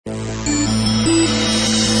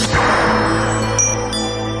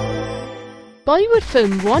Bollywood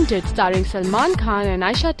film Wanted starring Salman Khan and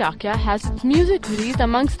Ayesha Takia has its music released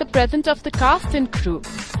amongst the presence of the cast and crew.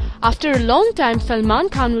 After a long time, Salman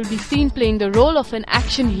Khan will be seen playing the role of an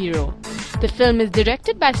action hero. The film is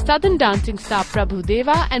directed by Southern dancing star Prabhu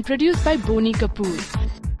Deva and produced by Boney Kapoor.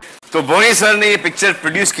 तो बोनी sir ने ये picture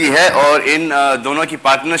produce की है और इन दोनों की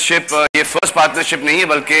partnership ये first partnership नहीं है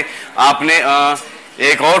बल्कि आपने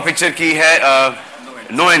एक और पिक्चर की है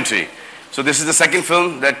no entry. So this is the second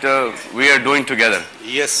film that we are doing together.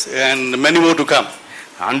 Yes, and many more to come.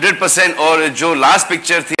 100%. और जो लास्ट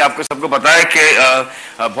पिक्चर थी आपको सबको पता है कि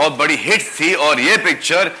बहुत बड़ी हिट थी और ये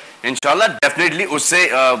पिक्चर इंशाल्लाह डेफिनेटली उससे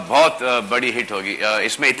बहुत बड़ी हिट होगी.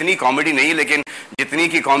 इसमें इतनी कॉमेडी नहीं लेकिन जितनी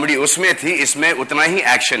की कॉमेडी उसमें थी इसमें उतना ही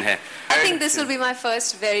एक्शन है. I think this will be my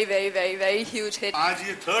first very huge hit. आज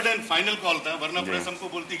ये थर्ड एंड फाइनल कॉल था वरना प्रेस हमको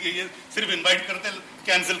बोलती कि ये सिर्फ इनवाइट करते हैं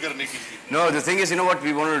कैंसिल करने के लिए. No, the thing is, you know what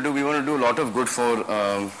we want to do? We want to do a lot of good for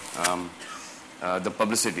the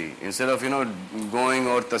publicity. Instead of going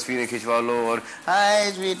और तस्वीरें खिंचवा लो और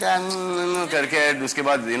hi sweetheart करके उसके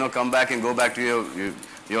बाद come back and go back to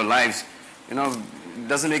your lives.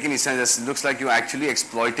 Doesn't make any sense. It looks like you're actually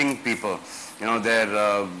exploiting people.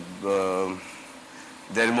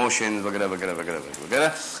 Their emotions,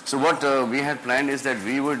 वगैरह. So what we had planned is that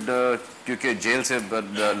we would, क्योंकि jail से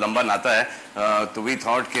लंबा नाता है, तो we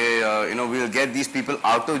thought कि we will get these people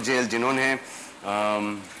out of jail जिन्होंने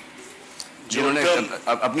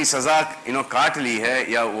अपनी सजा काट ली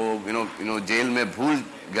है या वो जेल में भूल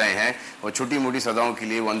गए हैं और छोटी मोटी सजाओं के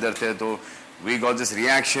लिए वो अंदर थे. तो we got this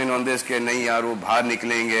reaction on this कि नहीं यार वो बाहर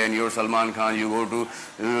निकलेंगे and you're Salman Khan, you go to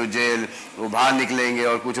jail, वो बाहर निकलेंगे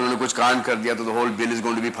और कुछ उन्होंने कुछ कांड कर दिया तो the whole bill is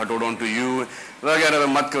going to be putted on to you वगैरह.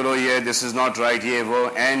 मत करो ये, this is not right ये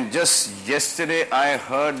वो. And just yesterday I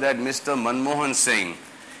heard that Mr. Manmohan Singh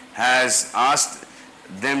has asked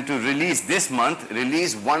them to release this month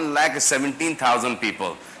 1,17,000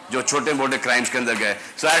 people जो छोटे मोटे crimes के अंदर गए.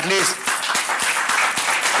 So at least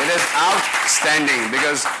it is outstanding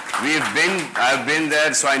because I've been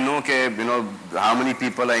there, so I know how many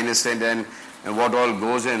people are innocent and what all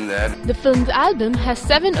goes in there. The film's album has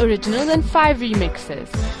 7 originals and 5 remixes.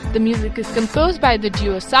 The music is composed by the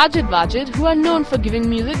duo Sajid Wajid, who are known for giving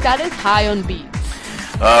music that is high on beats.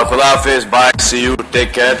 Khuda Hafiz, bye, see you,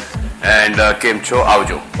 take care, and Kim Cho,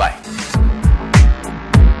 Aujo, bye.